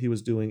at what he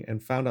was doing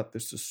and found out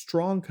there's a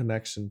strong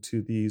connection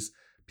to these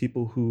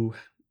people who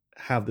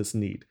have this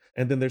need.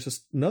 And then there's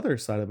just another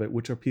side of it,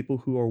 which are people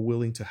who are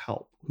willing to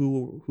help,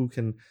 who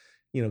can,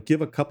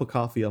 give a cup of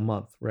coffee a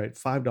month, right?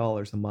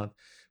 $5 a month,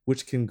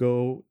 which can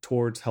go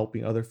towards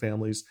helping other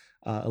families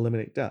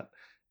eliminate debt.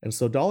 And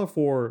so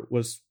 $4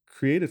 was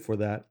created for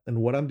that.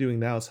 And what I'm doing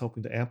now is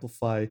helping to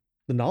amplify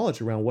the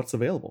knowledge around what's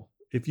available.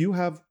 If you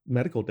have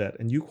medical debt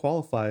and you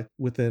qualify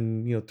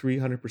within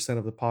 300%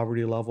 of the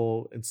poverty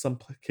level, in some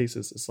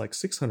cases it's like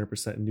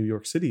 600% in New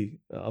York City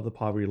of the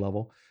poverty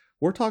level,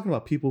 we're talking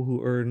about people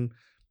who earn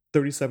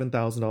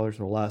 $37,000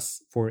 or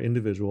less for an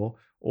individual,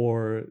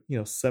 or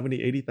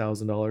 $70,000,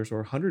 $80,000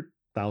 or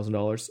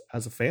 $100,000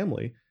 as a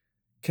family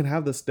can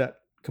have this debt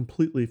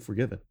completely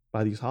forgiven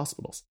by these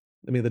hospitals.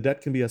 I mean, the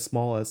debt can be as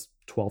small as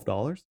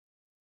 $12.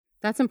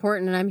 That's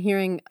important. And I'm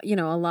hearing, a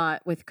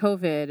lot with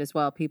COVID as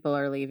well. People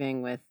are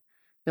leaving with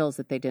bills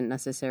that they didn't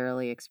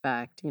necessarily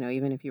expect.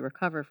 Even if you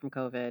recover from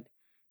COVID,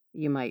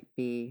 you might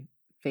be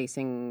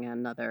facing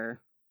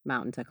another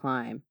mountain to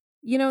climb.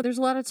 There's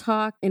a lot of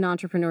talk in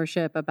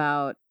entrepreneurship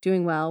about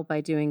doing well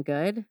by doing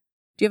good.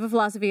 Do you have a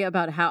philosophy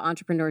about how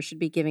entrepreneurs should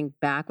be giving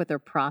back with their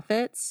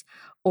profits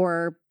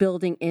or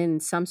building in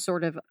some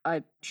sort of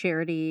a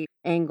charity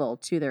angle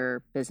to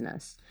their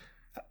business?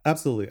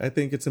 Absolutely. I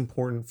think it's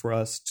important for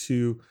us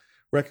to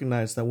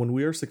recognize that when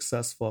we are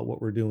successful at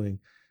what we're doing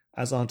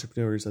as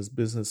entrepreneurs, as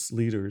business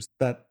leaders,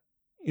 that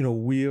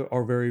we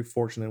are very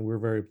fortunate. We're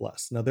very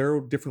blessed. Now, there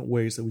are different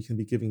ways that we can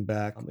be giving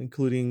back,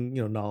 including,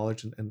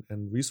 knowledge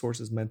and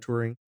resources,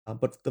 mentoring.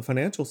 But the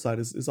financial side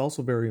is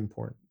also very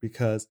important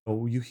because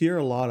you hear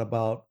a lot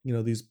about,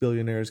 these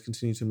billionaires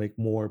continue to make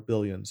more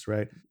billions,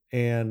 right?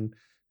 And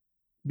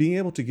being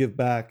able to give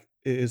back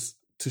is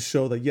to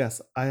show that,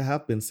 yes, I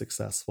have been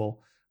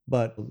successful,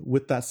 but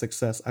with that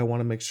success, I want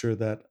to make sure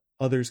that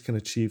others can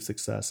achieve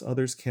success.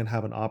 Others can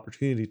have an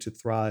opportunity to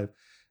thrive.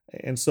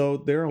 And so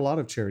there are a lot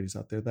of charities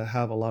out there that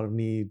have a lot of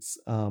needs.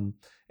 And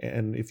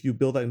if you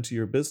build that into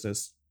your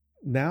business,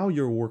 now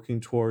you're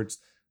working towards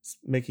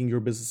making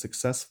your business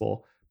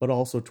successful, but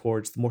also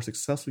towards the more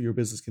successful your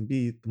business can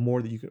be, the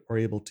more that you are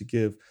able to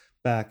give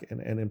back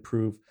and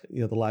improve,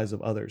 the lives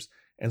of others.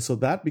 And so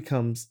that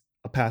becomes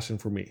a passion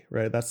for me,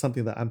 right? That's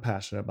something that I'm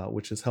passionate about,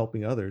 which is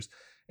helping others.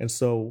 And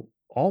so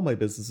all my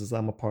businesses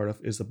I'm a part of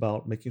is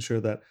about making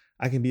sure that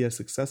I can be as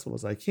successful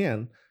as I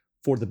can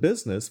for the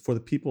business, for the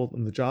people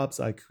and the jobs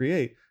I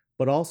create,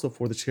 but also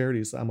for the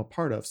charities I'm a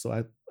part of.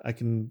 So I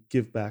can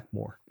give back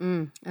more.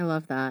 I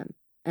love that.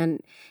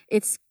 And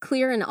it's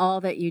clear in all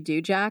that you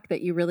do, Jack,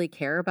 that you really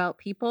care about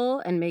people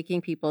and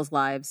making people's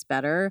lives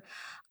better.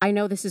 I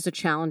know this is a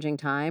challenging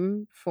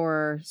time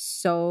for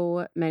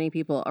so many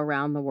people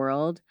around the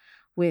world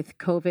with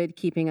COVID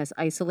keeping us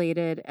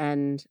isolated.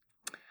 And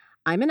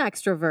I'm an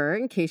extrovert,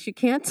 in case you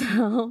can't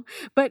tell.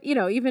 But,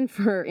 even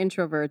for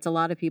introverts, a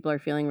lot of people are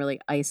feeling really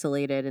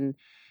isolated, and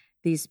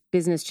these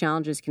business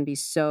challenges can be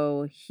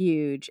so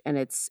huge, and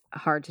it's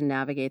hard to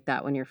navigate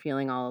that when you're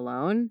feeling all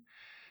alone.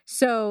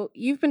 So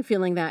you've been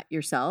feeling that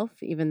yourself,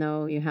 even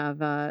though you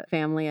have a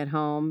family at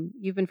home.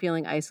 You've been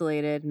feeling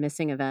isolated,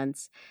 missing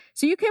events.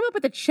 So you came up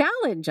with a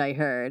challenge, I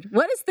heard.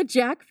 What is the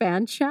Jack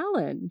Fan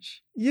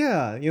Challenge?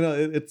 Yeah,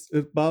 it's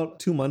about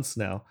 2 months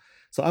now.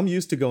 So I'm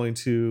used to going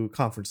to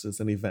conferences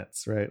and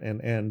events, right?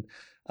 And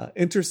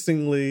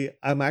interestingly,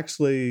 I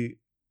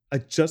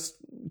just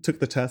took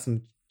the test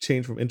and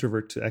changed from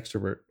introvert to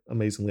extrovert.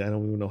 Amazingly, I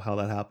don't even know how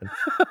that happened.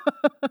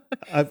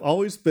 I've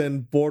always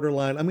been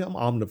borderline. I'm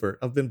omnivert.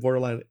 I've been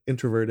borderline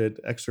introverted,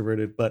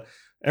 extroverted, but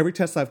every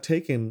test I've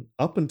taken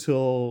up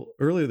until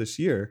earlier this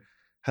year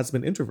has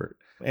been introvert.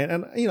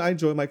 And I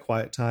enjoy my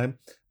quiet time,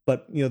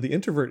 but the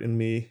introvert in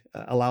me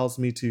allows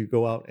me to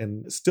go out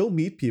and still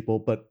meet people,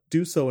 but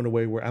do so in a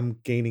way where I'm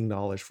gaining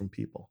knowledge from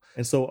people.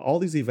 And so all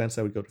these events,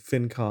 I would go to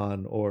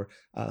FinCon or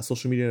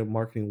Social Media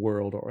Marketing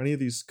World or any of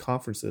these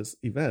conferences,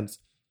 events.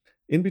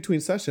 In between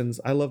sessions,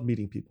 I love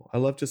meeting people. I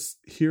love just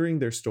hearing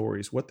their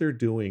stories, what they're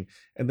doing,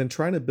 and then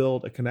trying to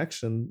build a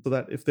connection so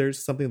that if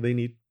there's something they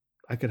need,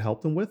 I could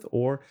help them with,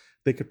 or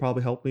they could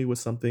probably help me with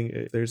something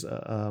if there's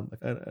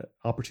an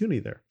opportunity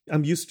there.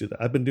 I'm used to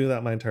that. I've been doing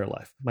that my entire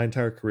life, my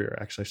entire career,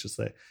 actually, I should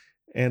say.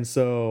 And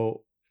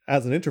so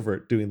as an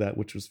introvert doing that,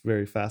 which was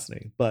very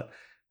fascinating, but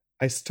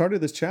I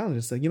started this challenge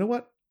and said, you know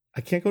what?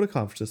 I can't go to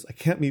conferences. I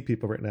can't meet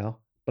people right now,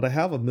 but I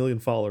have 1 million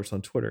followers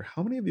on Twitter.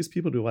 How many of these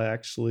people do I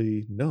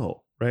actually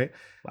know, right?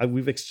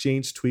 We've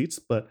exchanged tweets,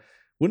 but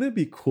wouldn't it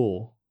be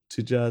cool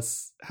to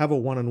just have a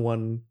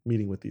one-on-one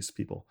meeting with these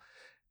people?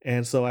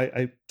 And so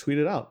I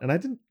tweeted out, and I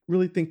didn't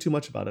really think too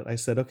much about it. I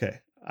said, okay,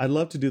 I'd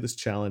love to do this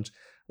challenge.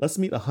 Let's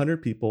meet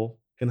 100 people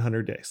in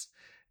 100 days.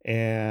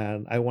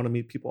 And I want to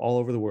meet people all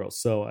over the world.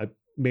 So I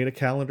made a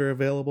calendar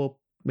available,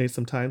 made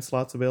some time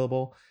slots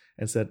available,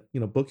 and said,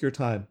 book your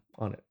time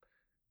on it.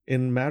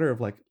 In a matter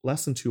of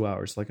less than 2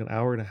 hours, like an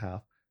hour and a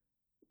half,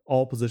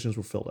 all positions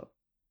were filled up.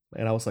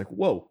 And I was like,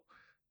 whoa,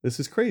 this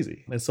is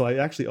crazy. And so I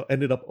actually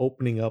ended up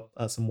opening up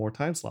some more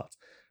time slots.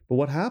 But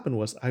what happened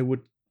was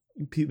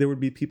there would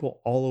be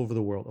people all over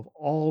the world of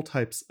all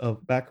types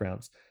of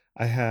backgrounds.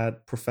 I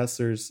had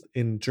professors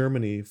in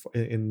Germany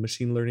in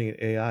machine learning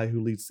and AI who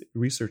leads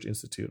Research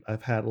Institute.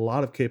 I've had a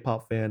lot of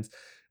K-pop fans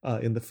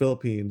in the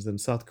Philippines and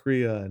South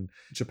Korea and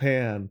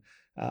Japan.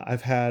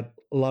 I've had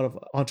a lot of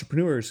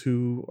entrepreneurs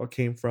who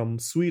came from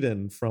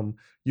Sweden, from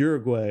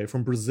Uruguay,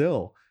 from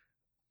Brazil,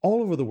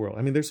 all over the world.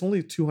 I mean, there's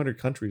only 200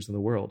 countries in the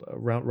world,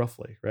 around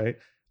roughly, right?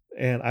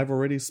 And I've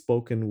already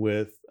spoken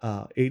with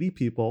 80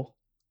 people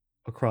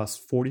across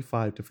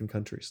 45 different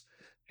countries.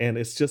 And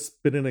it's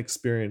just been an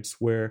experience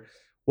where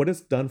what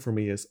it's done for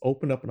me is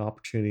open up an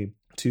opportunity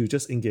to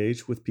just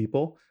engage with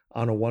people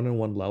on a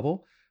one-on-one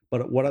level.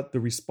 But the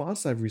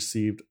response I've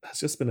received has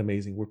just been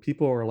amazing, where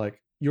people are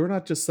like, you're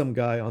not just some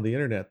guy on the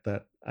internet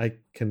that I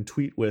can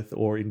tweet with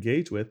or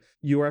engage with.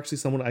 You are actually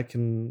someone I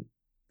can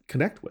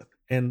connect with.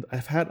 And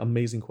I've had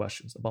amazing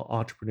questions about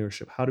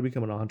entrepreneurship, how to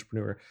become an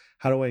entrepreneur,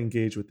 how do I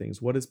engage with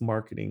things, what is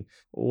marketing,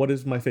 what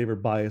is my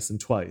favorite bias and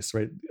twice,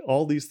 right?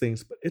 All these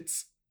things, but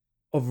it's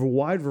a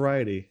wide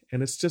variety.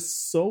 And it's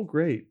just so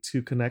great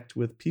to connect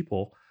with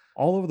people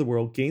all over the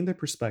world, gain their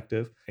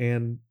perspective,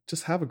 and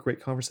just have a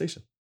great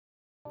conversation.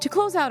 To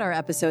close out our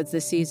episodes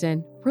this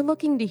season, we're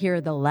looking to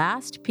hear the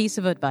last piece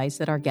of advice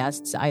that our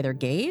guests either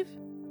gave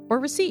or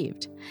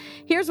received.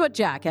 Here's what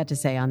Jack had to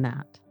say on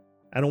that.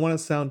 I don't want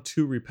to sound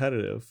too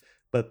repetitive,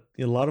 but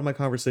a lot of my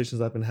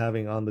conversations I've been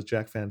having on the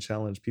Jack Fan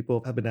Challenge,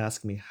 people have been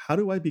asking me, how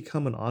do I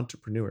become an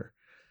entrepreneur?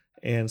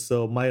 And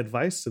so my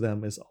advice to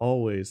them is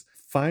always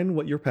find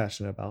what you're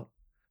passionate about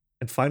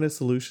and find a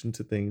solution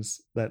to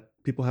things that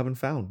people haven't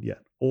found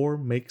yet, or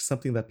make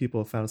something that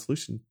people have found a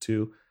solution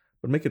to,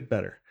 but make it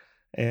better.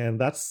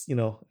 And that's,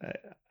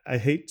 I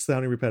hate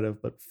sounding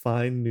repetitive, but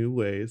find new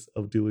ways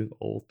of doing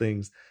old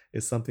things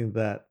is something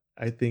that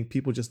I think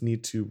people just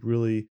need to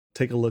really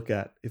take a look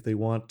at if they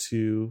want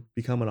to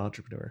become an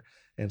entrepreneur.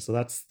 And so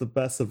that's the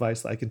best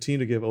advice I continue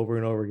to give over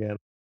and over again.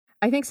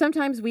 I think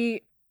sometimes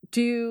we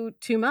do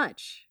too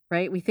much,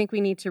 right? We think we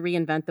need to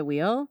reinvent the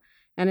wheel.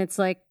 And it's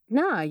like,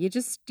 nah, you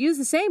just use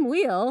the same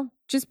wheel,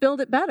 just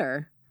build it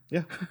better.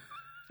 Yeah,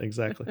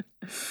 exactly.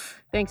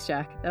 Thanks,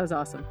 Jack. That was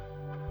awesome.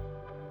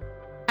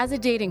 As a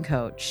dating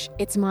coach,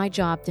 it's my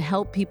job to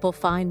help people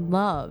find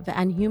love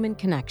and human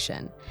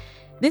connection.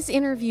 This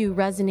interview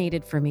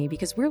resonated for me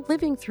because we're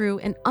living through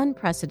an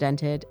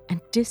unprecedented and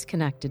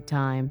disconnected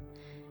time.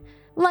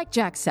 Like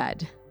Jack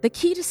said, The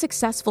key to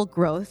successful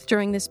growth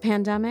during this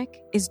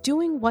pandemic is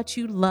doing what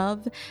you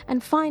love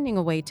and finding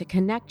a way to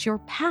connect your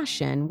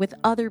passion with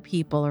other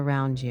people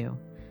around you.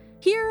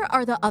 Here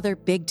are the other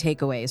big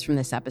takeaways from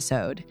this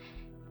episode.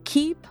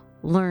 Keep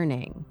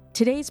learning.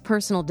 Today's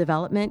personal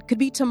development could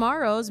be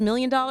tomorrow's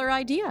million-dollar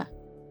idea.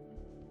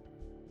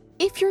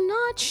 If you're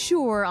not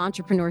sure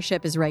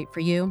entrepreneurship is right for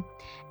you,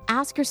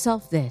 ask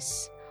yourself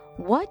this: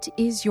 what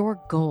is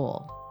your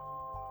goal?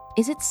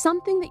 Is it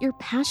something that you're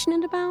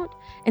passionate about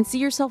and see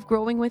yourself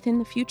growing with in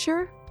the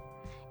future?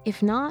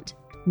 If not,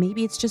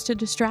 maybe it's just a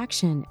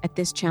distraction at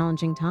this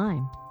challenging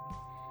time.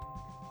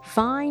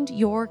 Find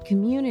your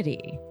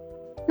community,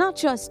 not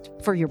just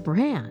for your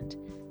brand,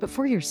 but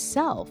for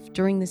yourself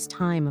during this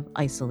time of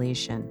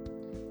isolation.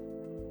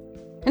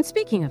 And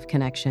speaking of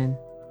connection,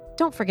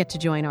 don't forget to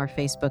join our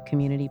Facebook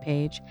community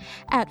page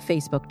at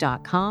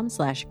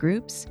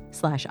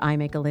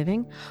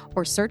facebook.com/groups/imakealiving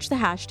or search the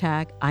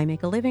hashtag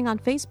imakealiving on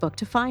Facebook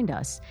to find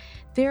us.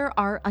 There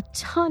are a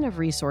ton of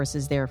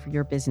resources there for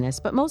your business,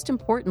 but most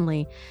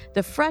importantly,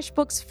 the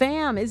FreshBooks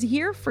fam is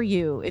here for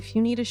you if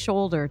you need a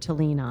shoulder to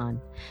lean on.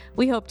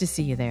 We hope to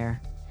see you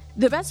there.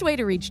 The best way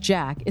to reach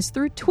Jack is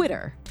through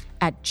Twitter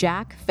at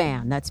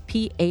JackFan. That's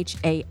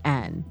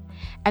PHAN.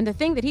 And the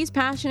thing that he's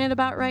passionate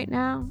about right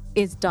now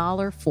is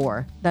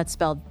 $4. That's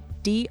spelled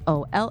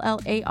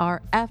DOLLARFOR,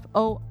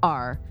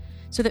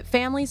 so that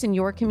families in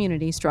your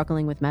community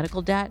struggling with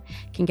medical debt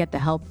can get the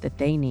help that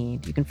they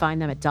need. You can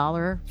find them at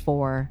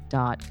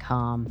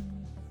 $4.com.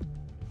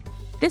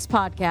 This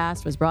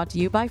podcast was brought to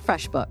you by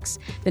FreshBooks,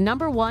 the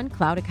 #1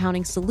 cloud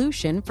accounting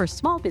solution for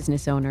small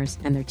business owners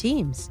and their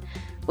teams.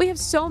 We have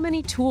so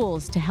many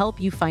tools to help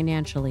you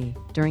financially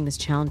during this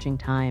challenging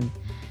time.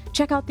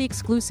 Check out the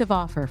exclusive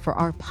offer for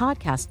our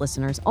podcast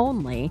listeners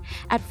only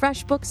at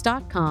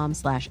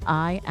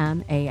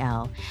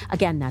freshbooks.com/IMAL.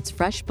 Again, that's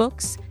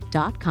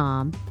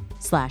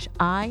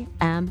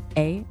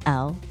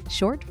freshbooks.com/IMAL,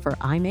 short for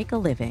I Make a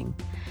Living.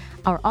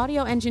 Our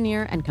audio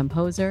engineer and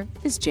composer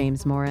is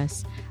James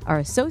Morris. Our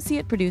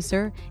associate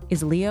producer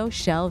is Leo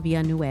Shell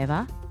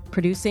Villanueva.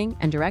 Producing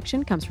and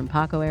direction comes from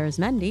Paco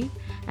Arizmendi.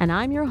 And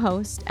I'm your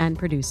host and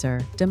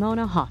producer,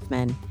 Damona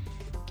Hoffman.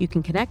 You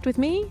can connect with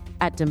me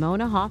at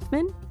Damona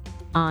Hoffman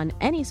on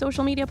any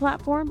social media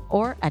platform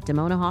or at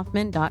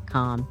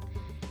damonahoffman.com.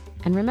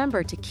 And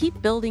remember to keep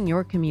building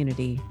your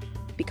community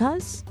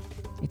because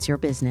it's your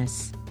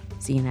business.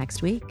 See you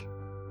next week.